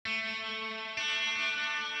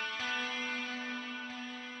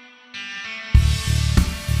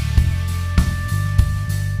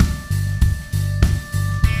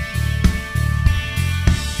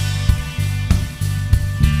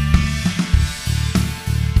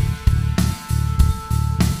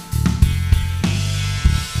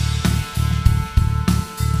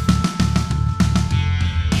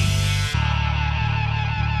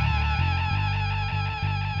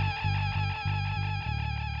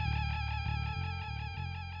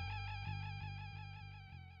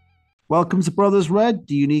Welcome to Brothers Red,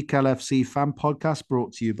 the unique LFC fan podcast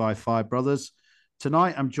brought to you by Five Brothers.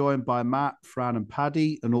 Tonight, I'm joined by Matt, Fran, and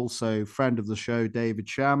Paddy, and also friend of the show, David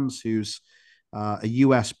Shams, who's a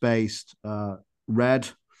US based Red,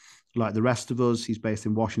 like the rest of us. He's based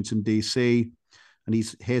in Washington, D.C., and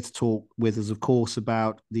he's here to talk with us, of course,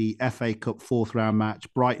 about the FA Cup fourth round match,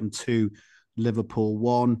 Brighton 2, Liverpool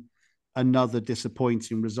 1. Another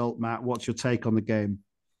disappointing result, Matt. What's your take on the game?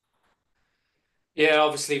 Yeah,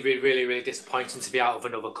 obviously, really, really disappointing to be out of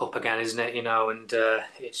another cup again, isn't it? And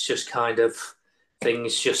it's just kind of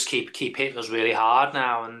things just keep hitting us really hard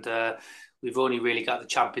now, and we've only really got the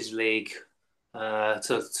Champions League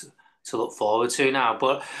to look forward to now.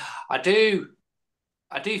 But I do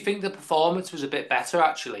I do think the performance was a bit better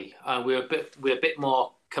actually. We're a bit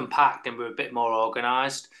more compact and we're a bit more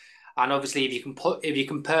organised. And obviously, if you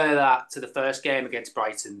compare that to the first game against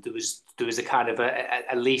Brighton, there was a kind of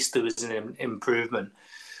at least there was an improvement.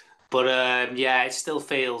 But yeah, it still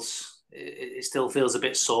feels a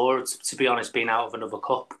bit sore to be honest, being out of another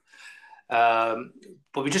cup.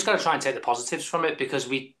 But we just got to try and take the positives from it because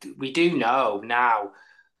we do know now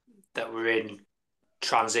that we're in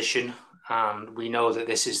transition, and we know that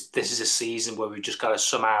this is a season where we've just got to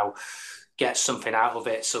somehow get something out of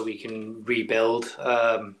it so we can rebuild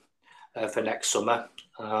for next summer.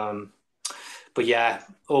 But yeah,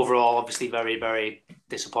 overall, obviously, very very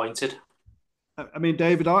disappointed. I mean,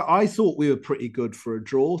 David, I thought we were pretty good for a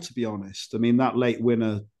draw, to be honest. I mean, that late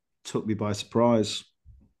winner took me by surprise.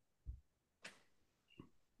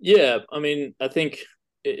 Yeah, I mean, I think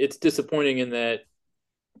it's disappointing in that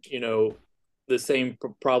you know the same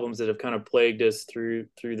problems that have kind of plagued us through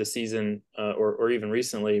the season, or even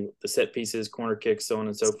recently, the set pieces, corner kicks, so on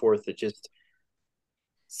and so forth. That just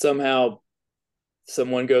somehow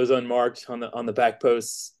someone goes unmarked on the back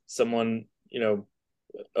post. Someone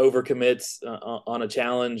overcommits on a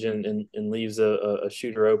challenge and leaves a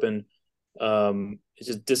shooter open. It's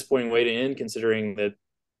just a disappointing way to end, considering that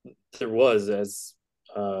there was, as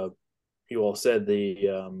you all said,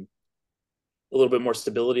 a little bit more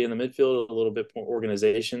stability in the midfield, a little bit more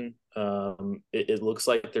organization. It looks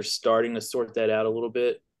like they're starting to sort that out a little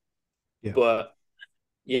bit, Yeah. but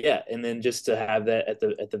yeah, and then just to have that at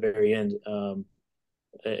the very end,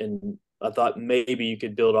 and I thought maybe you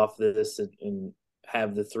could build off this and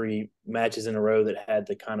have the three matches in a row that had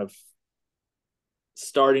the kind of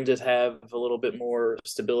starting to have a little bit more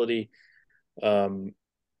stability. Um,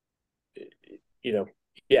 you know,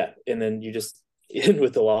 yeah, and then you just end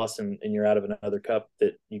with the loss and you're out of another cup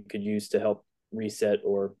that you could use to help reset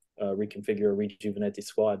or reconfigure or rejuvenate the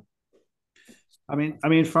squad.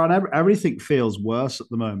 Fran, everything feels worse at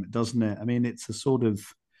the moment, doesn't it? I mean, it's a sort of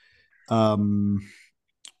um,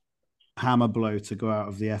 hammer blow to go out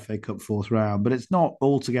of the FA Cup fourth round, but it's not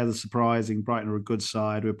altogether surprising. Brighton are a good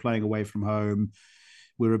side. We're playing away from home.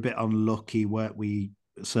 We're a bit unlucky, weren't we?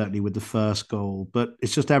 Certainly with the first goal, but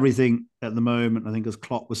it's just everything at the moment. I think, as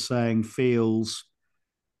Klopp was saying, feels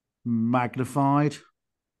magnified.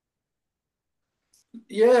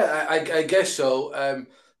 Yeah, I guess so.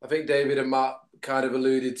 I think David and Matt kind of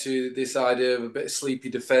alluded to this idea of a bit of sleepy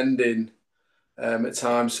defending at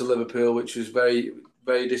times to Liverpool, which was very,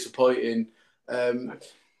 very disappointing. Um,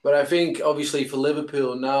 but I think obviously for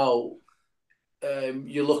Liverpool now,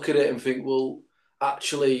 you look at it and think, well,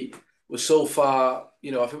 actually, we're so far, I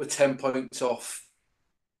think we're 10 points off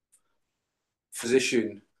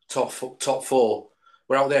position, top four.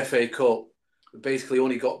 We're out of the FA Cup. We've basically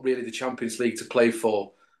only got really the Champions League to play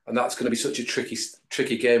for, and that's going to be such a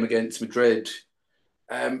tricky game against Madrid.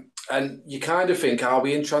 And you kind of think, are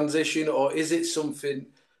we in transition, or is it something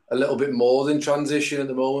a little bit more than transition at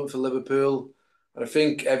the moment for Liverpool? And I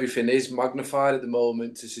think everything is magnified at the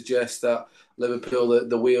moment to suggest that Liverpool,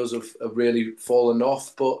 the wheels have really fallen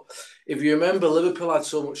off. But if you remember, Liverpool had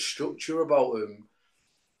so much structure about them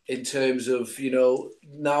in terms of,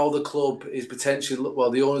 now the club is potentially,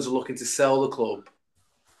 well, the owners are looking to sell the club.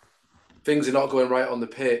 Things are not going right on the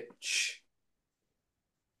pitch.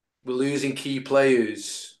 We're losing key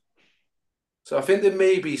players. So I think there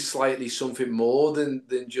may be slightly something more than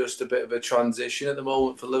just a bit of a transition at the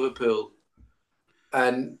moment for Liverpool.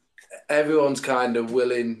 And everyone's kind of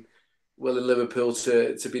willing Liverpool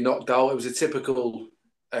to be knocked out. It was a typical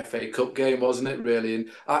FA Cup game, wasn't it, really? And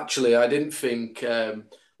actually, I didn't think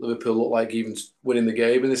Liverpool looked like even winning the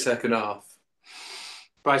game in the second half.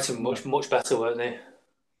 Brighton much better, weren't they?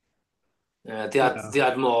 Yeah. They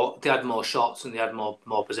had more shots and they had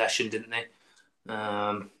more possession, didn't they?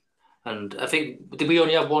 And I think, did we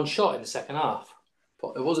only have one shot in the second half?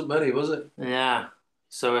 But it wasn't many, was it? Yeah.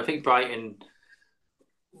 So I think Brighton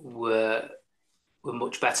were were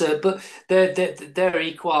much better. But their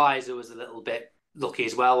equaliser was a little bit lucky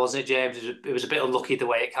as well, wasn't it, James? It was a bit unlucky the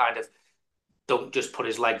way it kind of Dunk just put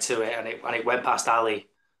his leg to it, and it went past Ali.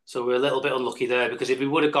 So we're a little bit unlucky there, because if we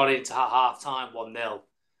would have gone into half time 1-0,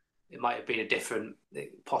 it might have been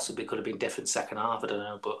it possibly could have been different second half. I don't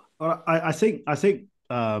know, but I think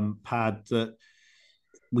Pad, that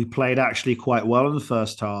we played actually quite well in the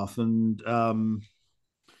first half, and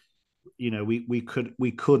we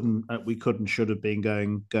couldn't should have been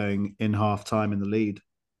going in half time in the lead.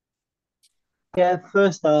 Yeah,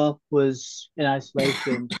 first half was in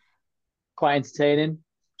isolation quite entertaining.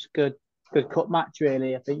 It's a good cup match,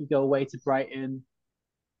 really. I think you go away to Brighton,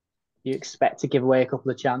 you expect to give away a couple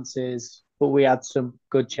of chances, but we had some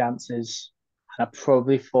good chances, and I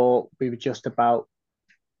probably thought we were just about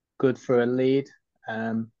good for a lead,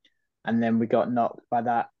 and then we got knocked by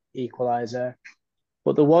that equaliser.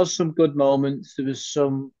 But there was some good moments. There was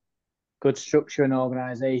some good structure and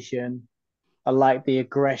organisation. I liked the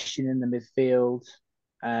aggression in the midfield.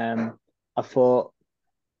 I thought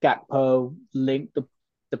Gakpo linked the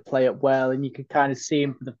play up well, and you could kind of see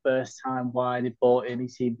him for the first time why they bought him. He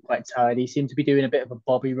seemed quite tired. He seemed to be doing a bit of a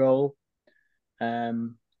Bobby role,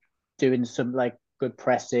 doing some like good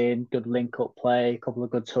pressing, good link up play, a couple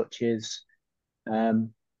of good touches. I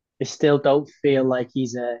still don't feel like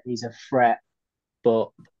he's a threat, but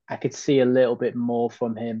I could see a little bit more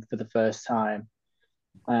from him for the first time.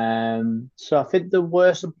 So I think there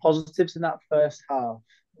were some positives in that first half.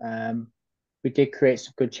 We did create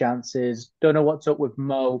some good chances. Don't know what's up with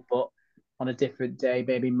Mo, but on a different day,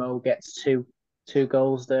 maybe Mo gets two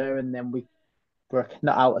goals there, and then we're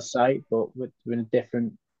not out of sight, but we're in a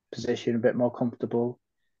different position, a bit more comfortable.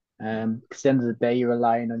 Because at the end of the day, you're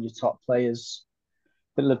relying on your top players.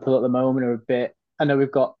 But Liverpool at the moment are a bit. I know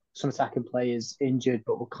we've got some attacking players injured,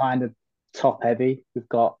 but we're kind of top heavy. We've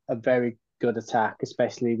got a very good attack,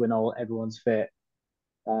 especially when everyone's fit.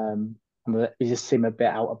 We just seem a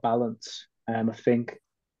bit out of balance. I think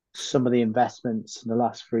some of the investments in the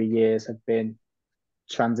last 3 years have been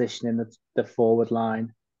transitioning the forward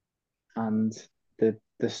line, and the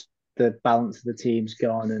balance of the team's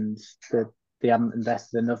gone, and they haven't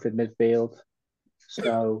invested enough in midfield.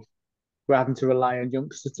 So we're having to rely on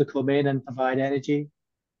youngsters to come in and provide energy.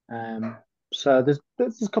 So there's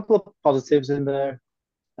a couple of positives in there.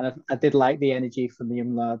 And I did like the energy from the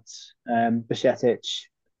young lads. Bajcetic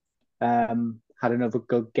had another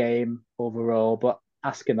good game overall, but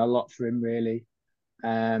asking a lot for him, really.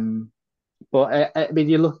 But I mean,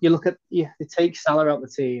 you look at you take Salah out the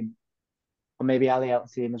team, or maybe Ali out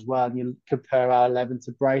the team as well, and you compare our 11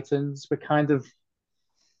 to Brighton's. We're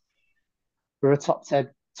a top 10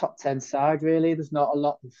 side, really. There's not a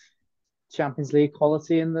lot of Champions League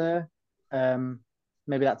quality in there.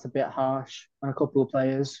 Maybe that's a bit harsh on a couple of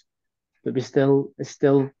players, but it's still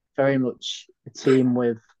very much a team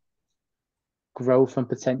with growth and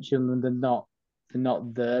potential, and they're not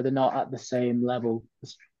there. They're not at the same level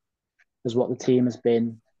as what the team has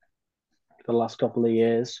been for the last couple of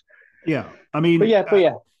years. Yeah, I mean, but yeah,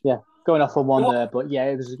 going off on one there, but yeah,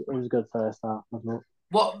 it was a good first half.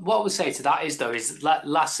 What I would say to that is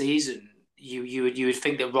last season you would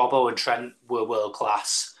think that Robbo and Trent were world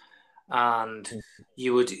class, and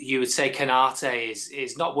you would say Konate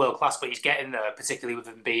is not world class, but he's getting there, particularly with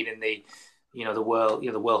him being in the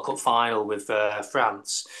World Cup final with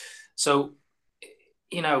France. So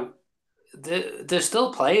there's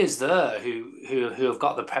still players there who have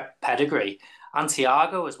got the pedigree, and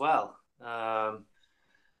Thiago as well.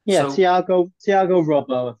 Thiago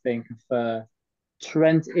Robbo, I think.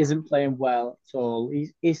 Trent isn't playing well at all.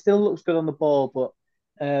 He still looks good on the ball, but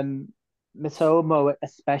Mitoma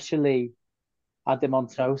especially had him on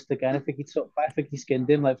toast again. I think he skinned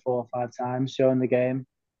him like 4 or 5 times during the game.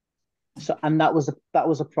 So, and that was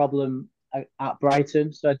a problem at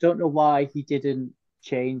Brighton. So I don't know why he didn't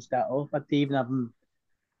change that up. I'd even have him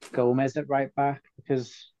Gomez at right back,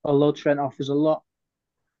 because although Trent offers a lot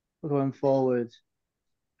going forward,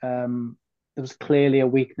 there was clearly a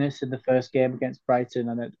weakness in the first game against Brighton,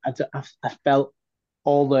 and I felt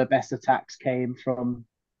all their best attacks came from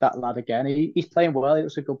that lad again. He's playing well. He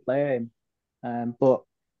was a good player, but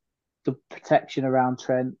the protection around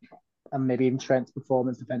Trent, and maybe even Trent's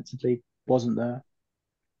performance defensively, wasn't there.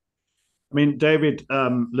 I mean, David,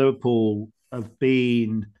 Liverpool have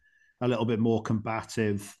been a little bit more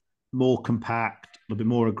combative, more compact, a little bit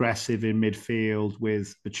more aggressive in midfield,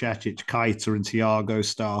 with Bajcetic, Keita, and Thiago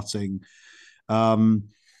starting.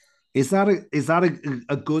 Is that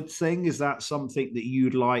a good thing? Is that something that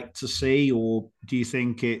you'd like to see, or do you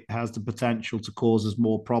think it has the potential to cause us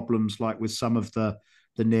more problems, like with some of the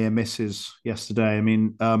the near misses yesterday. I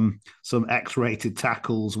mean, some X-rated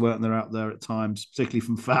tackles, weren't there, out there at times, particularly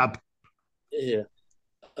from Fab? Yeah.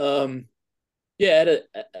 Yeah,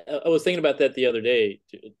 I was thinking about that the other day,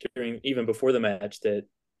 even before the match, that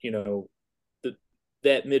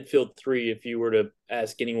that midfield three. If you were to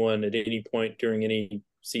ask anyone at any point during any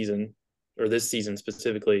season, or this season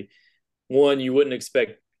specifically, one, you wouldn't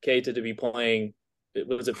expect Keita to be playing.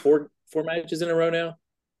 Was it four matches in a row now?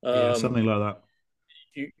 Yeah, something like that.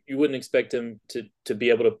 You wouldn't expect him to be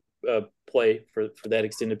able to play for that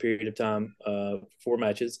extended period of time, 4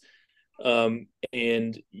 matches.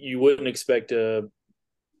 And you wouldn't expect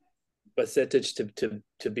Bajcetic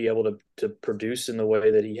to be able to produce in the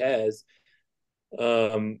way that he has.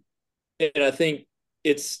 And I think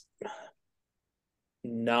it's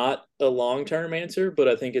not a long-term answer, but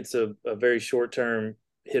I think it's a very short-term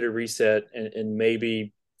hit a reset, and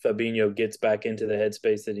maybe Fabinho gets back into the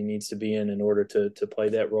headspace that he needs to be in order to play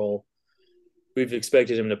that role we've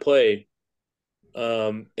expected him to play.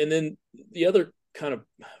 And then the other kind of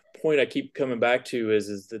point I keep coming back to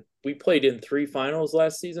is that we played in 3 finals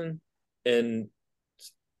last season, and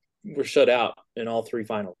we're shut out in all 3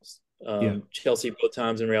 finals. Chelsea both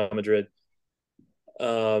times, and Real Madrid.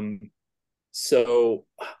 So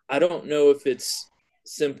I don't know if it's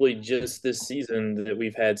simply just this season that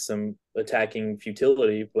we've had some attacking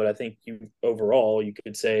futility, but I think overall you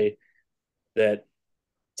could say that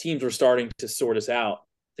teams were starting to sort us out.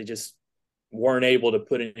 They just weren't able to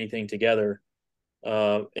put anything together.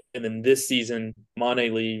 And then this season,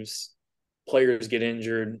 Mane leaves, players get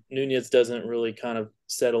injured, Nunez doesn't really kind of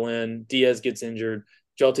settle in, Diaz gets injured,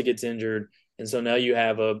 Jota gets injured, and so now you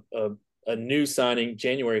have a new signing,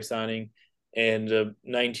 January signing, and a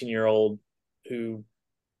 19-year-old who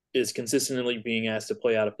is consistently being asked to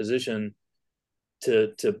play out of position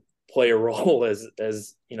to play a role as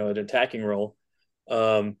an attacking role.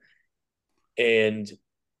 And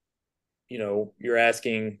you're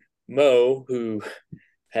asking Mo, who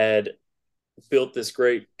had built this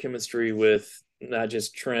great chemistry with not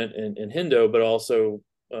just Trent and Hendo, but also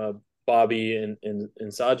Bobby and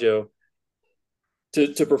Sadio,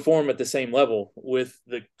 to perform at the same level with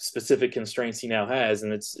the specific constraints he now has,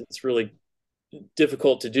 and it's really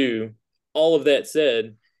difficult to do. All of that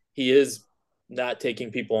said, he is not taking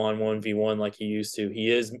people on 1v1 like he used to. He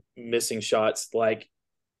is missing shots like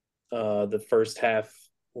the first half,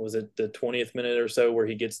 was it the 20th minute or so, where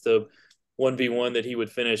he gets the 1v1 that he would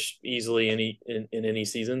finish easily in any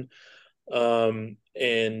season. And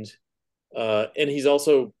he's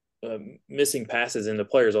also missing passes into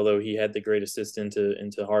players, although he had the great assist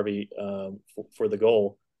into Harvey for the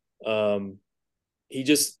goal. He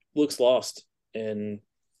just looks lost, and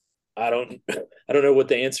I don't know what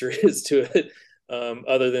the answer is to it,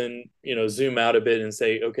 other than zoom out a bit and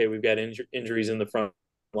say, okay, we've got injuries in the front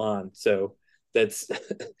line, so that's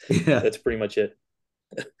that's pretty much it.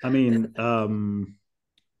 I mean,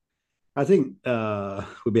 I think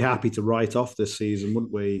we'd be happy to write off this season,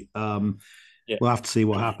 wouldn't we? Yeah. We'll have to see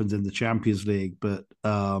what happens in the Champions League, but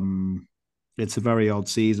it's a very odd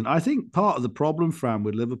season. I think part of the problem, Fran,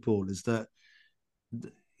 with Liverpool is that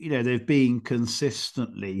they've been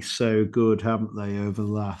consistently so good, haven't they, over the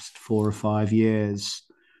last 4 or 5 years?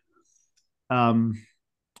 And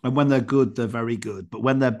when they're good, they're very good. But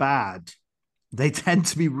when they're bad, they tend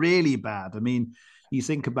to be really bad. I mean, you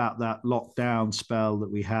think about that lockdown spell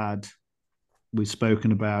that we had. We've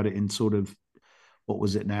spoken about it in sort of, what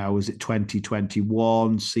was it now? Was it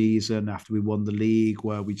 2021 season after we won the league,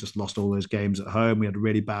 where we just lost all those games at home? We had a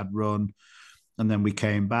really bad run, and then we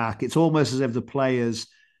came back. It's almost as if the players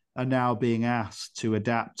are now being asked to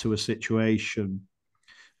adapt to a situation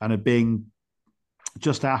and are being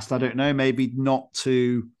just asked, I don't know, maybe not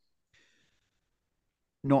to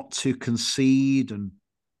concede and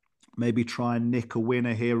maybe try and nick a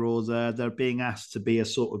winner here or there. They're being asked to be a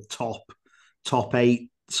sort of top 8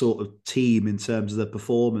 sort of team in terms of their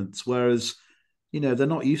performance, whereas they're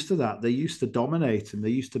not used to that. They're used to dominating, they're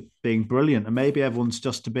used to being brilliant, and maybe everyone's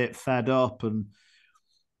just a bit fed up. And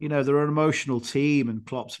they're an emotional team, and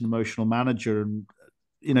Klopp's an emotional manager, and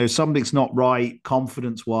something's not right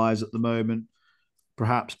confidence-wise at the moment,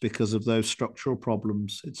 perhaps because of those structural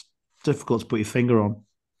problems. It's difficult to put your finger on.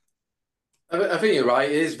 I think you're right.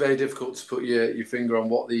 It is very difficult to put your finger on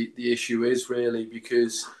what the issue is, really,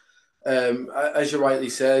 because as you rightly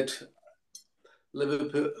said,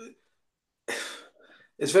 Liverpool,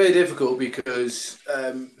 it's very difficult because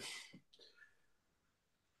I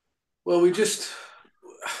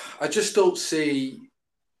just don't see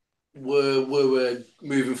where we're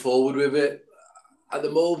moving forward with it. At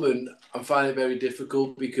the moment, I'm finding it very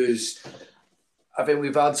difficult because I think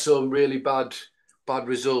we've had some really bad bad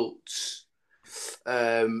results,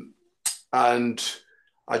 and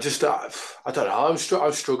I don't know.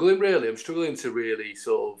 I'm struggling really. I'm struggling to really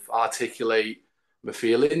sort of articulate my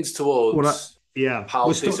feelings towards how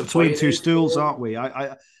we're stuck between disappointed two it is. stools, aren't we?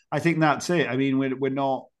 I think that's it. I mean, we're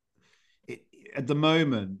not at the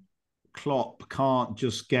moment. Klopp can't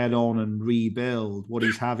just get on and rebuild what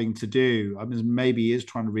he's having to do. I mean, maybe he is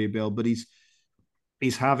trying to rebuild, but he's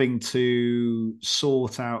having to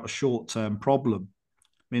sort out a short-term problem.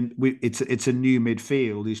 I mean, it's a new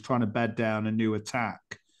midfield. He's trying to bed down a new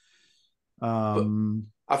attack. But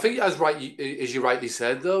I think, as you rightly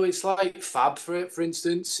said, though, it's like Fab for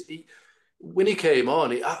instance. When he came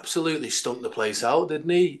on, he absolutely stunk the place out, didn't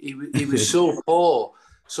he? He was so poor.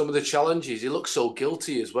 Some of the challenges, he looked so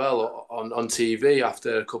guilty as well on TV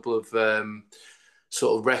after a couple of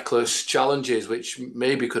sort of reckless challenges, which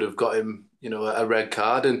maybe could have got him, a red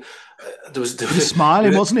card. And there was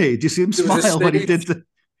smiling, wasn't he? Did you see him smile when he did the?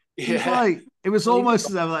 Yeah, it was almost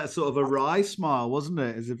as like sort of a wry smile, wasn't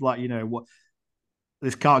it? As if like, what,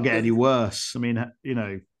 this can't get any worse. I mean,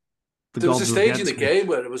 there was a stage in the game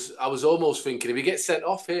where I was almost thinking, if he gets sent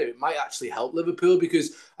off here, it might actually help Liverpool,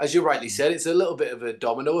 because, as you rightly said, it's a little bit of a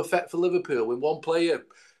domino effect for Liverpool. When one player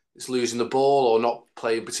is losing the ball or not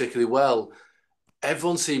playing particularly well,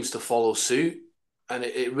 everyone seems to follow suit, and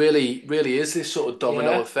it really, really is this sort of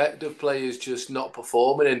domino effect of players just not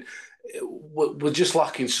performing, and we're just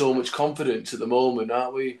lacking so much confidence at the moment,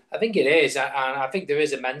 aren't we? I think it is, and I think there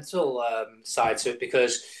is a mental side to it,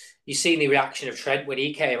 because you've seen the reaction of Trent when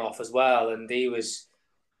he came off as well, and he was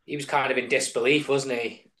kind of in disbelief, wasn't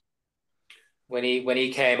he? When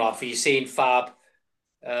he came off, you've seen Fab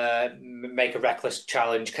make a reckless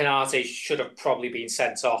challenge. Konate should have probably been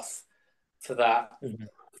sent off for that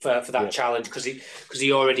for that challenge, because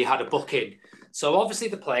he already had a booking. So obviously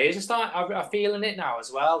the players are feeling it now as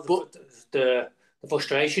well, the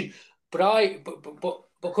frustration. But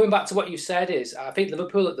coming back to what you said, is I think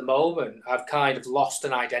Liverpool at the moment have kind of lost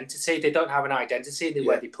an identity. They don't have an identity in the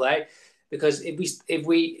way they play, because if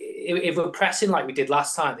we're pressing like we did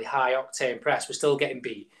last time, the high octane press, we're still getting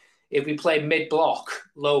beat. If we play mid block,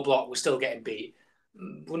 low block, we're still getting beat.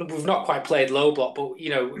 We've not quite played low block, but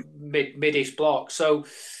mid-ish block. So.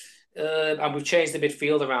 And we've changed the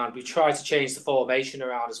midfield around. We tried to change the formation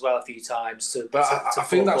around as well a few times. I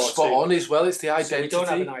think that's spot on as well. It's the identity. So we don't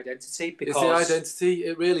have an identity. It's the identity.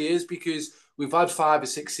 It really is, because we've had 5 or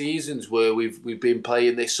 6 seasons where we've been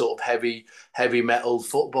playing this sort of heavy metal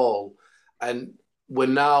football, and we're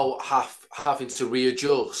now having to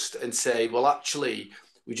readjust and say, well, actually,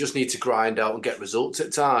 we just need to grind out and get results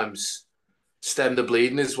at times. Stem the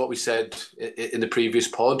bleeding is what we said in the previous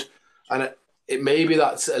pod, and it maybe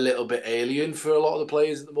that's a little bit alien for a lot of the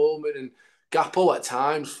players at the moment. And Gakpo at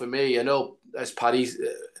times, for me, I know, as Paddy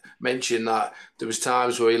mentioned, that there was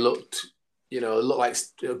times where he looked like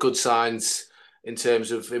good signs in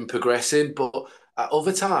terms of him progressing. But at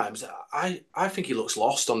other times, I think he looks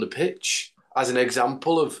lost on the pitch, as an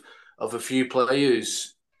example of a few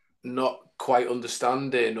players not quite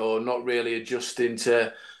understanding or not really adjusting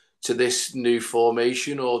to this new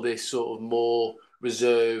formation, or this sort of more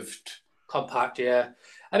reserved, compact.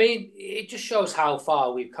 I mean, it just shows how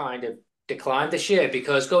far we've kind of declined this year,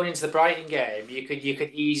 because going into the Brighton game, you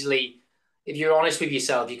could easily, if you're honest with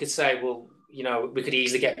yourself, you could say, well, we could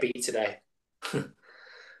easily get beat today.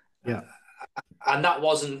 Yeah. And that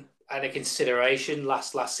wasn't a consideration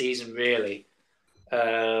last season, really.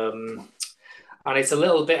 And it's a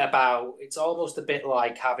little bit about, it's almost a bit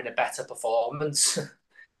like having a better performance.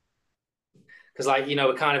 Because,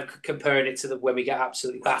 we're kind of comparing it to when we get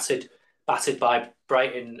absolutely battered by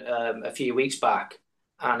Brighton a few weeks back,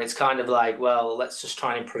 and it's kind of like, well, let's just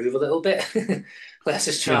try and improve a little bit. let's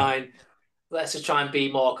just try and be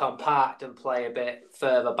more compact and play a bit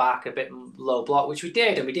further back, a bit low block, which we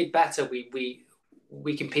did, and we did better. We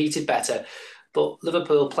competed better, but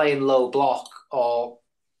Liverpool playing low block or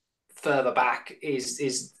further back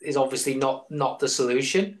is obviously not the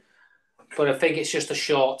solution. But I think it's just a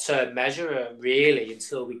short-term measure, really,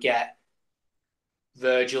 until we get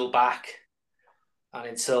Virgil back, and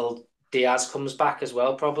until Diaz comes back as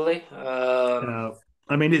well, probably. I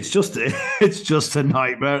mean, it's just a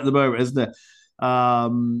nightmare at the moment, isn't it? I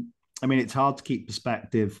mean, it's hard to keep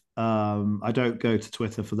perspective. I don't go to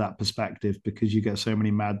Twitter for that perspective, because you get so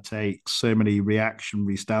many mad takes, so many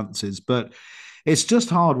reactionary stances. But it's just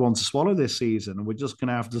hard one to swallow this season, and we're just going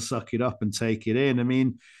to have to suck it up and take it in. I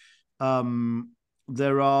mean,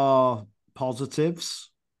 there are positives.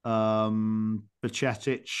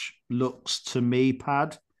 Bajcetic looks to me,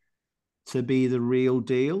 Pad, to be the real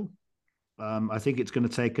deal. I think it's going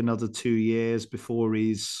to take another 2 years before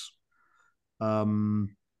he's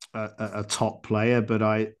a top player, but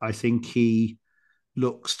I think he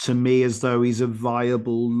looks to me as though he's a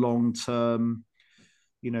viable long-term,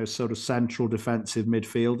 sort of central defensive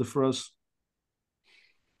midfielder for us.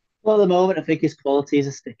 Well, at the moment, I think his qualities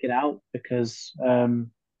are sticking out because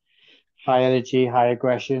high energy, high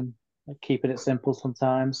aggression, keeping it simple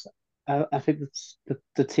sometimes. I think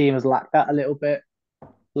the team has lacked that a little bit,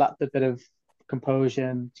 lacked a bit of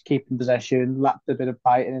composure, keeping possession, lacked a bit of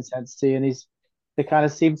bite and intensity, and they kind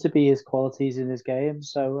of seem to be his qualities in his game.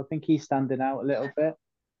 So I think he's standing out a little bit,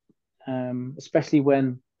 especially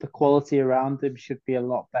when the quality around him should be a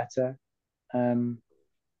lot better. Um,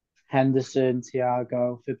 Henderson,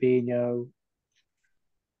 Thiago, Fabinho,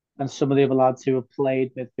 and some of the other lads who have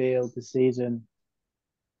played midfield this season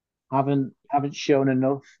haven't shown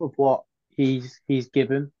enough of what he's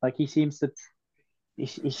given. Like he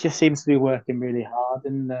just seems to be working really hard,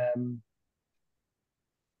 and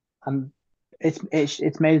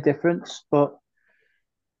it's made a difference. But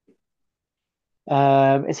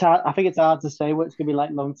it's hard. I think it's hard to say what it's going to be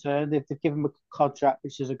like long term. They've given him a contract,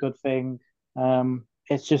 which is a good thing.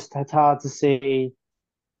 It's hard to see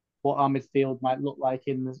what our midfield might look like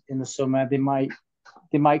in the summer. They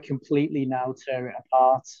might completely now tear it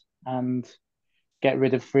apart and get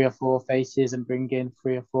rid of three or four faces and bring in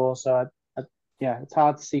three or four. So yeah, it's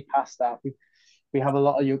hard to see past that. We have a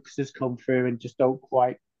lot of youngsters come through and just don't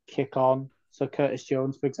quite kick on. So Curtis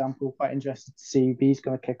Jones, for example, quite interested to see if he's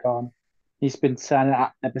going to kick on. He's been signing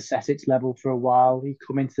at Nebasetics level for a while. He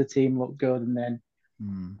come into the team, looked good, and then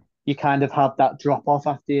you kind of have that drop off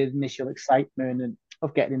after the initial excitement and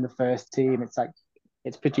of getting in the first team. It's like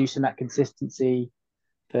it's producing that consistency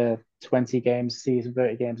for 20 games a season,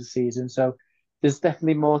 30 games a season. So there's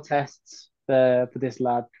definitely more tests for this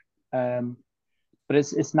lad. But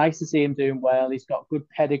it's nice to see him doing well. He's got good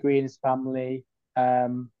pedigree in his family.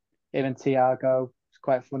 Him and Thiago. It's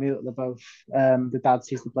quite funny that they're both the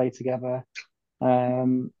dads used to play together.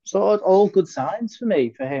 So all good signs for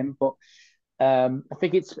me for him. But I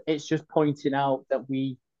think it's just pointing out that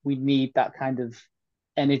we need that kind of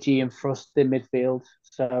energy and thrust in midfield.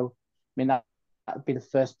 So I mean that would be the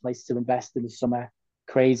first place to invest in the summer.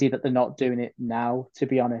 Crazy that they're not doing it now, to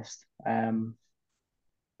be honest. But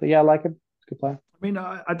yeah, I like him. Good player. I mean,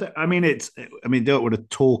 I mean, don't want to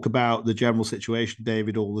talk about the general situation,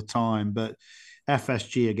 David, all the time, but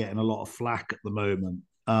FSG are getting a lot of flack at the moment.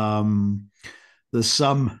 There's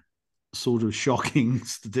some sort of shocking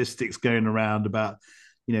statistics going around about,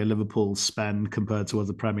 Liverpool's spend compared to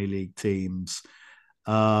other Premier League teams.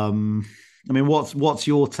 I mean, what's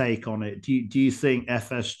your take on it? Do you think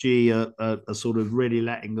FSG are sort of really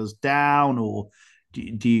letting us down, or do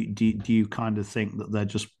you kind of think that they're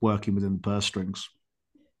just working within the purse strings?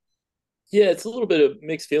 Yeah, it's a little bit of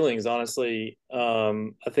mixed feelings, honestly.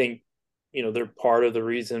 I think they're part of the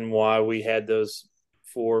reason why we had those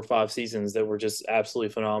 4 or 5 seasons that were just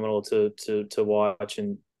absolutely phenomenal to watch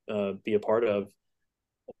and be a part of.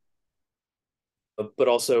 But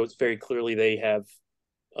also, it's very clearly they have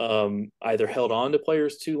either held on to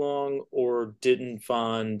players too long or didn't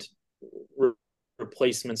find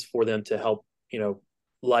replacements for them to help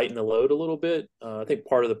lighten the load a little bit. I think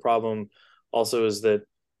part of the problem also is that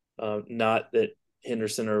not that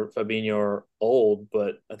Henderson or Fabinho are old,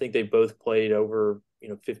 but I think they both played over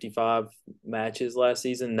 55 matches last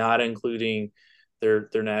season, not including their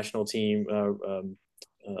national team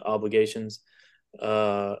obligations.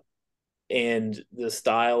 And the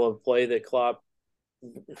style of play that Klopp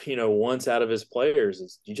wants out of his players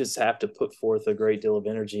is you just have to put forth a great deal of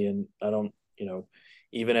energy. And I don't,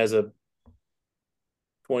 even as a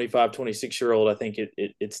 25, 26-year-old, I think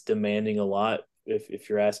it's demanding a lot if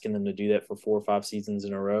you're asking them to do that for 4 or 5 seasons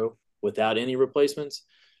in a row without any replacements.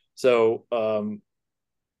 So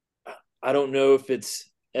I don't know if it's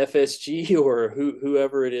FSG or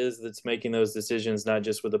whoever it is that's making those decisions, not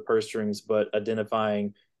just with the purse strings, but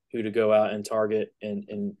identifying who to go out and target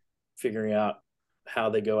and figuring out how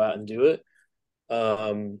they go out and do it.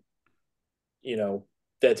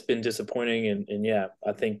 That's been disappointing. And yeah,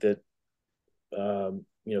 I think that,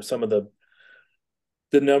 some of the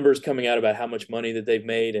numbers coming out about how much money that they've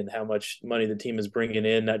made and how much money the team is bringing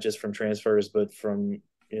in, not just from transfers, but from,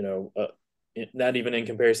 not even in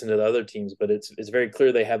comparison to the other teams, but it's very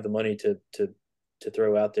clear they have the money to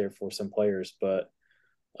throw out there for some players. But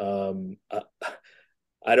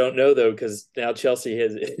I don't know though, because now Chelsea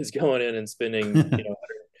is going in and spending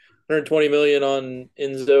 120 million on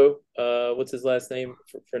Enzo. What's his last name?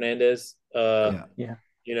 Fernandez. Yeah.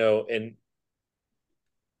 And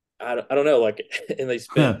I don't know, like, and they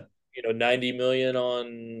spent 90 million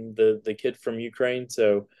on the kid from Ukraine.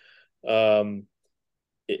 So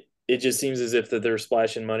it just seems as if that they're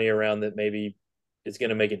splashing money around that maybe it's going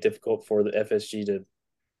to make it difficult for the FSG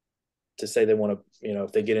to say they want to,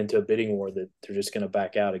 if they get into a bidding war, that they're just going to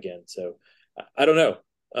back out again. So I don't know.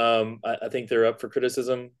 I think they're up for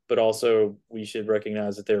criticism, but also we should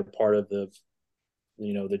recognize that they're part of the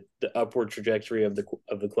upward trajectory of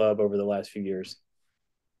the club over the last few years.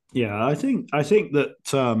 Yeah, I think that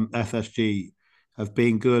FSG have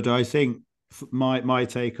been good. I think my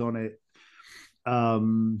take on it,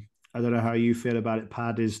 I don't know how you feel about it,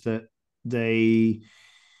 Pad, is that they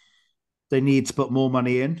need to put more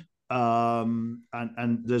money in. And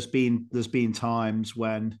there's been times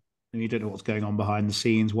when you don't know what's going on behind the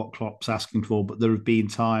scenes, what Klopp's asking for, but there have been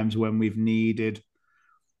times when we've needed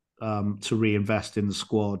to reinvest in the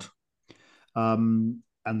squad, and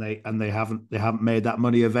they haven't made that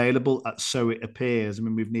money available. So it appears. I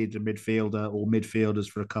mean, we've needed a midfielder or midfielders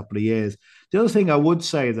for a couple of years. The other thing I would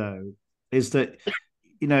say though is that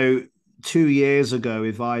 2 years ago,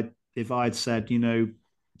 if I'd said to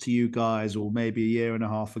you guys, or maybe a year and a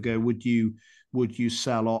half ago, would you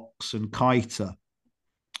sell Ox and Keita?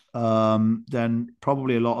 Then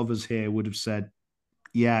probably a lot of us here would have said,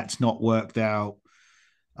 yeah, it's not worked out,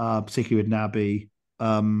 particularly with Naby.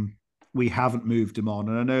 We haven't moved him on.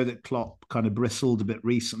 And I know that Klopp kind of bristled a bit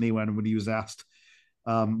recently when he was asked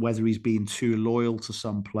whether he's been too loyal to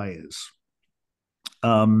some players.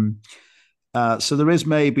 So there is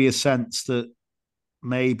maybe a sense that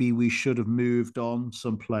maybe we should have moved on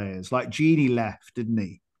some players. Like Gini left, didn't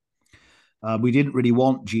he? We didn't really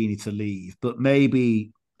want Gini to leave, but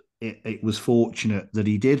maybe it was fortunate that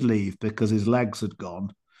he did leave because his legs had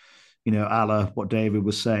gone. A la what David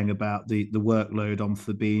was saying about the workload on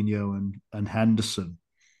Fabinho and Henderson.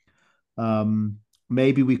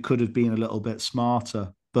 Maybe we could have been a little bit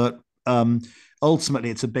smarter, but ultimately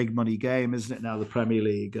it's a big money game, isn't it? Now the Premier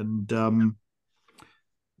League, and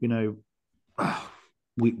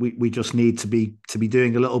we just need to be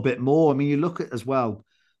doing a little bit more. I mean, you look at as well.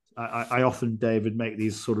 I often, David, make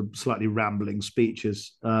these sort of slightly rambling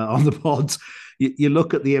speeches on the pods. You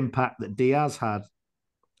look at the impact that Diaz had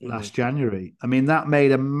last January. I mean, that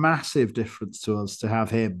made a massive difference to us to have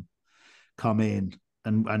him come in,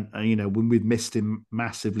 and when we've missed him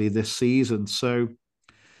massively this season. So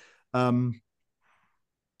I'd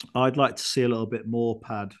like to see a little bit more,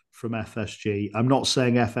 Pad, from FSG. I'm not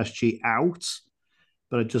saying FSG out,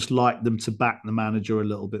 but I'd just like them to back the manager a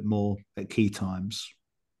little bit more at key times.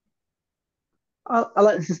 I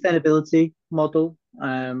like the sustainability model,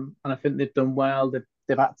 and I think they've done well.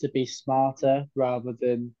 They've had to be smarter rather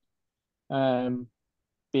than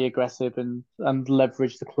be aggressive and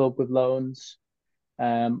leverage the club with loans.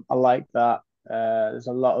 I like that. There's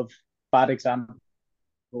a lot of bad examples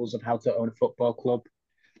of how to own a football club.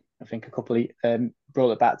 I think a couple of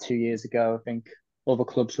brought it back 2 years ago. I think other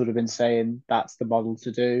clubs would have been saying that's the model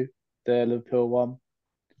to do. The Liverpool one,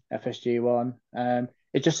 FSG one.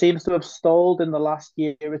 It just seems to have stalled in the last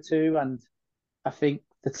year or two, and I think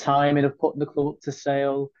the timing of putting the club up to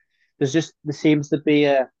sale, there seems to be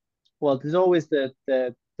there's always the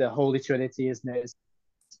holy trinity, isn't it? It's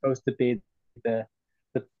supposed to be the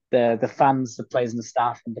fans, the players, and the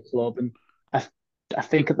staff, and the club. And I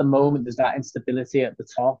think at the moment there's that instability at the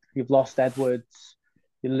top. You've lost Edwards,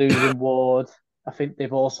 you're losing Ward. I think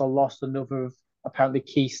they've also lost another of apparently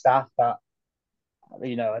key staff that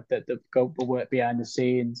that go the work behind the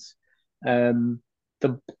scenes. The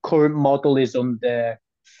current model is under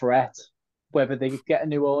threat. Whether they get a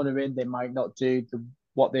new owner in, they might not do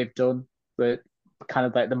what they've done, but kind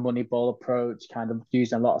of like the Moneyball approach, kind of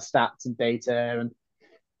using a lot of stats and data,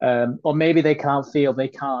 and or maybe they feel they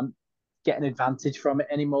can't get an advantage from it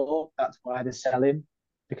anymore. That's why they're selling,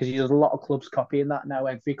 because there's a lot of clubs copying that now.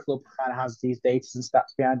 Every club kind of has these data and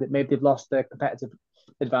stats behind it. Maybe they've lost their competitive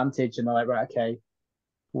advantage and they're like, right, okay,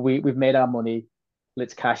 we've made our money,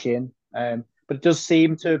 let's cash in. But it does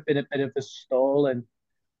seem to have been a bit of a stall, and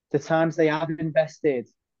the times they have invested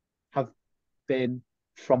have been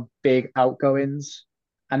from big outgoings,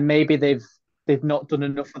 and maybe they've not done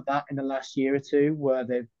enough of that in the last year or two, where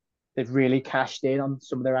they've really cashed in on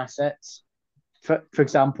some of their assets. For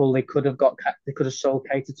example, they could have sold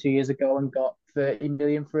Keita 2 years ago and got 30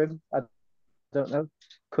 million for him. I don't know.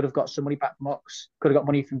 Could have got some money back from Ox. Could have got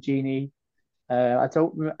money from Gini. I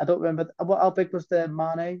don't remember how big was the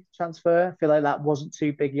Mane transfer. I feel like that wasn't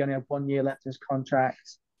too big. He only had 1 year left in his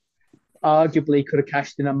contract. Arguably could have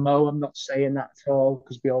cashed in on Mo. I'm not saying that at all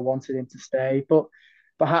because we all wanted him to stay, but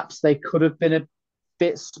perhaps they could have been a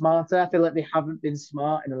bit smarter. I feel like they haven't been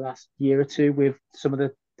smart in the last year or two with some of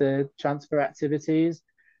the transfer activities,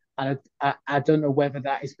 and I don't know whether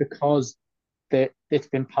that is because it's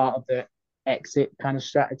been part of the exit kind of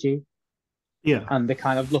strategy, Yeah. and they're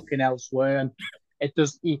kind of looking elsewhere. And it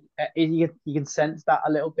does you can sense that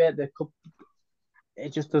a little bit.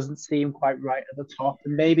 It just doesn't seem quite right at the top,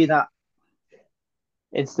 and maybe that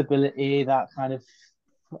instability, that kind of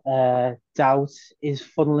doubt, is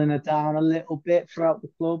funneling it down a little bit throughout the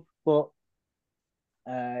club. But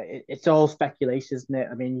it's all speculation, isn't it?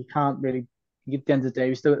 I mean, you can't really. At the end of the day,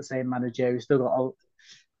 we still got the same manager. We still got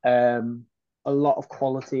a lot of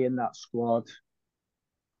quality in that squad.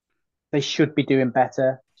 They should be doing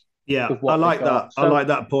better Yeah, with I what they've like got. that. I like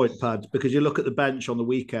that point, Pad, because you look at the bench on the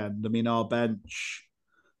weekend. I mean, our bench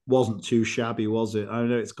wasn't too shabby, was it? I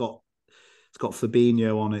know it's got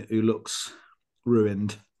Fabinho on it, who looks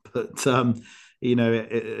ruined, but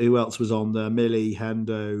who else was on there? Millie,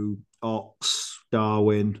 Hendo, Ox,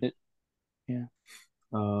 Darwin. Yeah.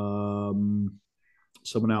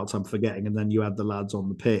 Someone else I'm forgetting, and then you had the lads on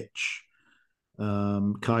the pitch.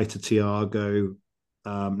 Keita, Thiago.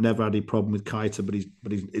 Never had any problem with Keita, but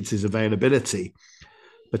it's his availability.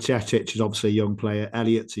 Bajcetic is obviously a young player.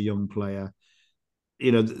 Elliott's a young player.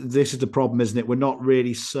 This is the problem, isn't it? We're not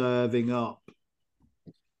really serving up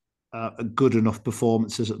good enough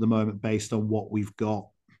performances at the moment based on what we've got,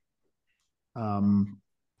 and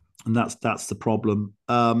that's the problem.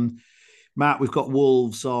 Matt, we've got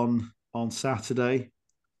Wolves on Saturday,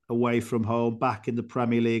 away from home, back in the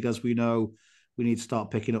Premier League. As we know, we need to start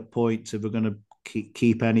picking up points if we're going to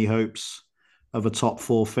keep any hopes of a top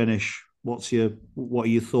 4 finish. What are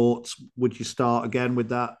your thoughts? Would you start again with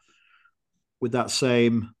that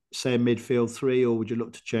same midfield 3, or would you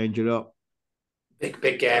look to change it up?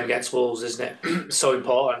 Big game against Wolves, isn't it? So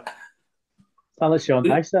important. Sound like Sean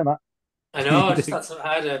Dyche there, Matt. I know. I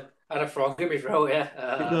had a frog in my throat.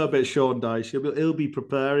 Yeah. You know a bit Sean Dyche. He'll be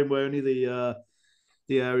preparing, won't he? The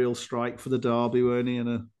aerial strike for the derby, won't he? He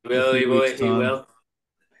will.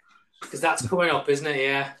 Because that's coming up, isn't it?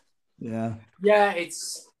 Yeah. Yeah. Yeah.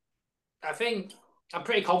 I think I'm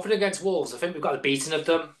pretty confident against Wolves. I think we've got the beating of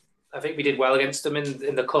them. I think we did well against them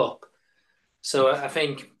in the cup. So I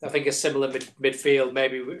think a similar midfield,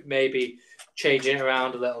 maybe changing it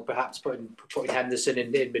around a little, perhaps putting Henderson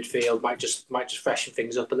in midfield might just freshen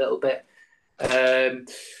things up a little bit.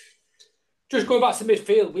 Just going back to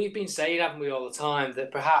midfield, we've been saying, haven't we, all the time,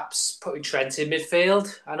 that perhaps putting Trent in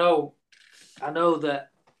midfield. I know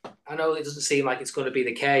it doesn't seem like it's going to be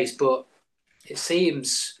the case, but it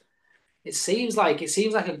seems like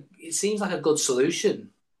a good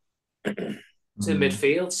solution to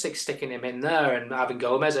midfield, sticking him in there and having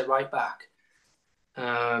Gomez at right back.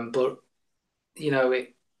 But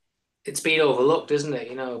it's been overlooked, isn't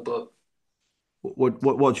it? But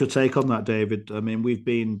what's your take on that, David? I mean, we've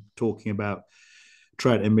been talking about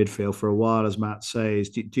Trent in midfield for a while, as Matt says.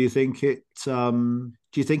 Do you think it? Do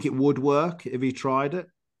you think it would work if he tried it?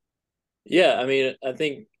 Yeah, I mean, I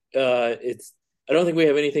think I don't think we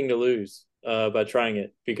have anything to lose by trying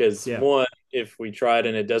it, because one, if we tried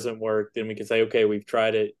and it doesn't work, then we can say, okay, we've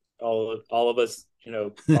tried it. All of us,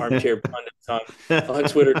 armchair pundits on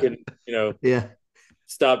Twitter can,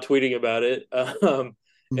 stop tweeting about it. And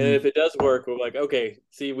if it does work, we're like, okay,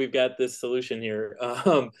 see, we've got this solution here.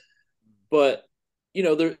 But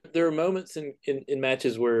there are moments in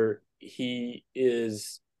matches where he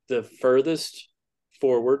is the furthest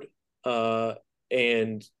forward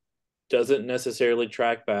and doesn't necessarily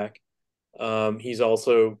track back. He's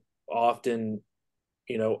also often,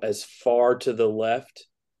 as far to the left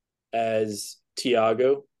as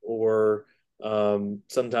Thiago or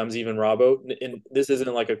sometimes even Robbo. And this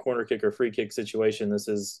isn't like a corner kick or free kick situation. This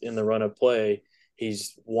is in the run of play.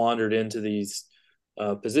 He's wandered into these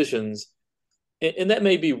positions. And that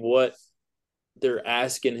may be what they're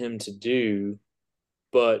asking him to do,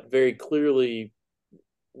 but very clearly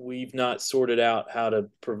we've not sorted out how to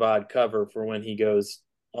provide cover for when he goes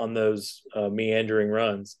on those meandering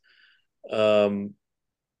runs. And,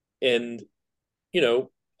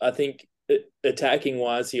 I think attacking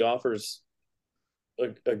wise, he offers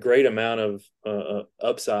a great amount of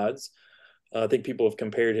upsides. I think people have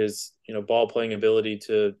compared his, ball playing ability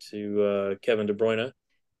to Kevin De Bruyne.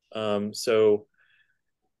 So,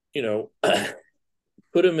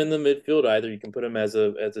 put him in the midfield. Either you can put him as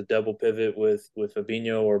a double pivot with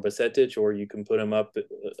Fabinho or Bajcetic, or you can put him up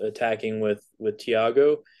attacking with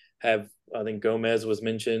Thiago. I think Gomez was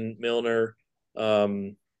mentioned, Milner.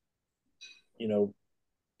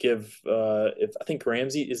 If I think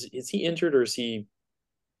Ramsey is he injured or is he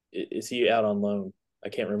out on loan? I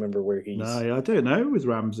can't remember where he's. No, I don't know with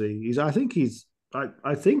Ramsey. I think he's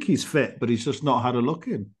fit, but he's just not had a look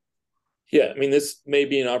in. Yeah, I mean, this may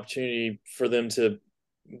be an opportunity for them to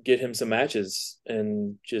get him some matches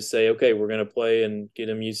and just say, okay, we're going to play and get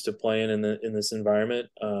him used to playing in this environment,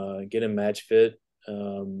 get him match fit,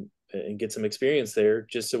 and get some experience there,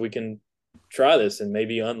 just so we can try this and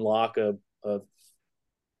maybe unlock a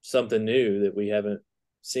something new that we haven't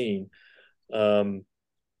seen.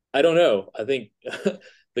 I don't know. I think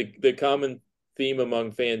the common theme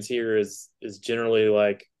among fans here is generally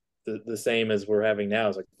like the same as we're having now.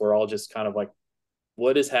 Is like we're all just kind of like,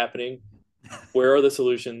 what is happening? Where are the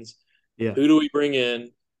solutions? Yeah. Who do we bring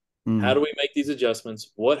in? How do we make these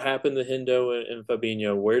adjustments? What happened to Hendo and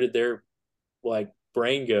Fabinho? Where did their like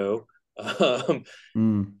brain go? You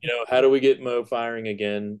know, how do we get Mo firing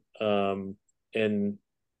again? And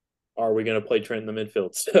are we going to play Trent in the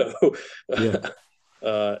midfield? So,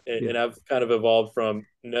 and I've kind of evolved from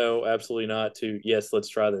no, absolutely not, to yes, let's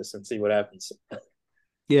try this and see what happens.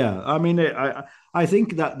 Yeah, I mean, I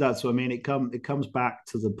think that's what I mean. It comes back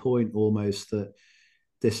to the point almost that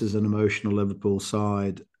this is an emotional Liverpool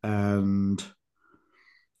side, and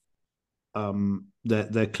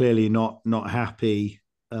they're clearly not happy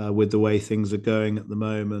with the way things are going at the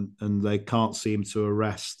moment, and they can't seem to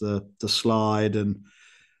arrest the slide. And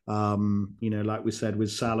you know, like we said with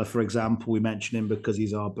Salah, for example, we mention him because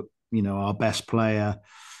he's our best player.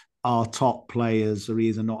 Our top players are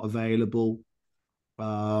either not available,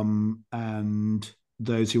 and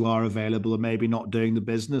those who are available are maybe not doing the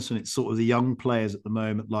business. And it's sort of the young players at the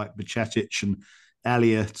moment, like Bajcetic and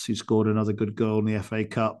Elliott, who scored another good goal in the FA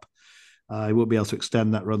Cup. He won't be able to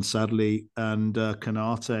extend that run, sadly. And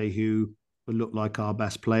Konate, who look like our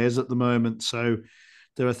best players at the moment. So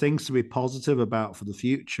there are things to be positive about for the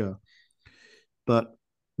future. But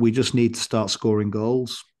we just need to start scoring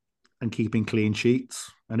goals and keeping clean sheets.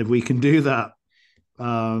 And if we can do that,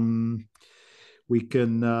 we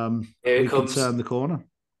can turn the corner.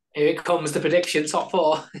 Here it comes, the prediction, top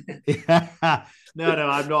four. Yeah. No,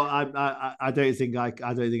 I'm not. I don't think I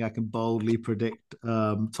can boldly predict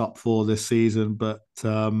top four this season. But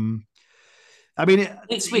I mean, at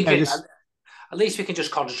least we can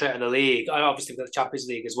just concentrate on the league. Obviously, we've got the Champions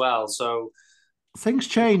League as well. So things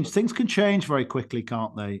change. Things can change very quickly,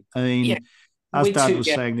 can't they? I mean, as Dad was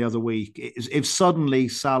saying the other week, if suddenly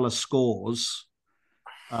Salah scores,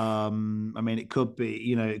 I mean, it could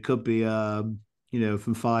be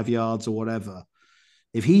from 5 yards or whatever.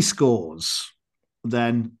 If he scores,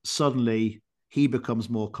 then suddenly he becomes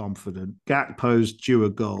more confident. Gakpo's due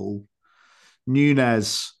a goal.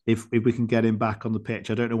 Nunez, if we can get him back on the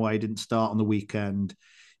pitch, I don't know why he didn't start on the weekend.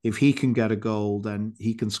 If he can get a goal, then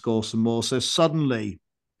he can score some more. So suddenly,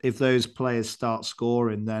 if those players start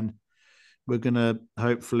scoring, then we're going to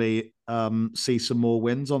hopefully see some more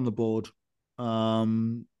wins on the board.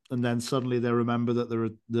 And then suddenly they remember that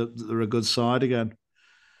they're a good side again.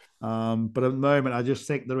 But at the moment, I just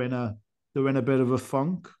think they're in a bit of a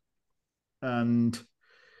funk, and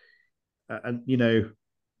you know,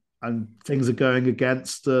 and things are going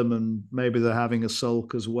against them, and maybe they're having a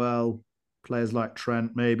sulk as well. Players like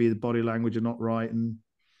Trent, maybe the body language are not right, and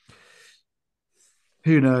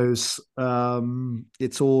who knows?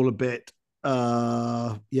 It's all a bit,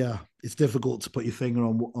 it's difficult to put your finger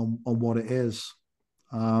on what it is.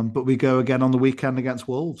 But we go again on the weekend against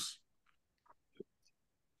Wolves.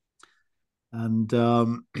 And,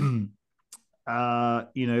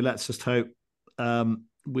 let's just hope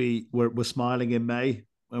we're smiling in May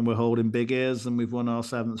and we're holding big ears and we've won our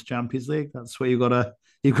 7th Champions League. That's where you've got to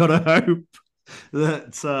hope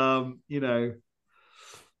that,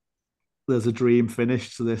 there's a dream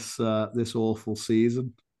finish to this awful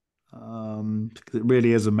season. Because it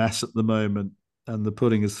really is a mess at the moment and the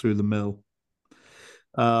pudding is through the mill.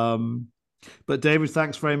 But David,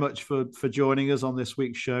 thanks very much for joining us on this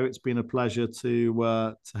week's show. It's been a pleasure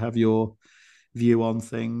to have your view on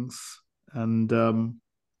things, and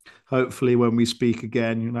hopefully, when we speak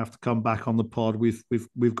again, you'll have to come back on the pod. We've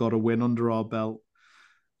got a win under our belt.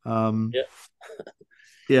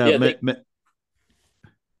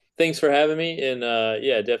 Thanks for having me, and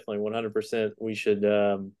definitely 100%. We should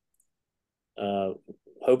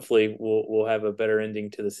hopefully we'll have a better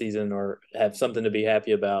ending to the season or have something to be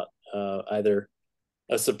happy about. Either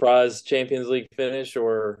a surprise Champions League finish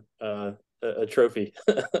or a trophy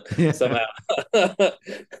somehow.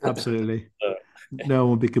 Absolutely. No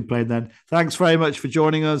one will be complaining then. Thanks very much for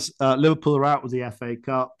joining us. Liverpool are out with the FA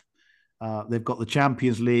Cup. They've got the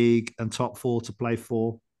Champions League and top 4 to play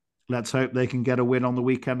for. Let's hope they can get a win on the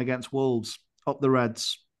weekend against Wolves. Up the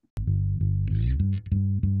Reds.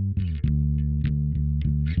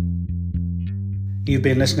 You've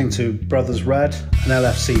been listening to Brothers Red, an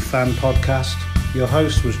LFC fan podcast. Your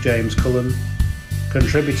host was James Cullen.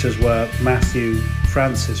 Contributors were Matthew,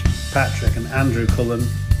 Francis, Patrick and Andrew Cullen.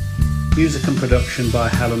 Music and production by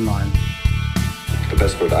Helen Lyne. The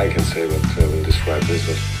best word I can say will describe this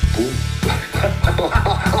was boom.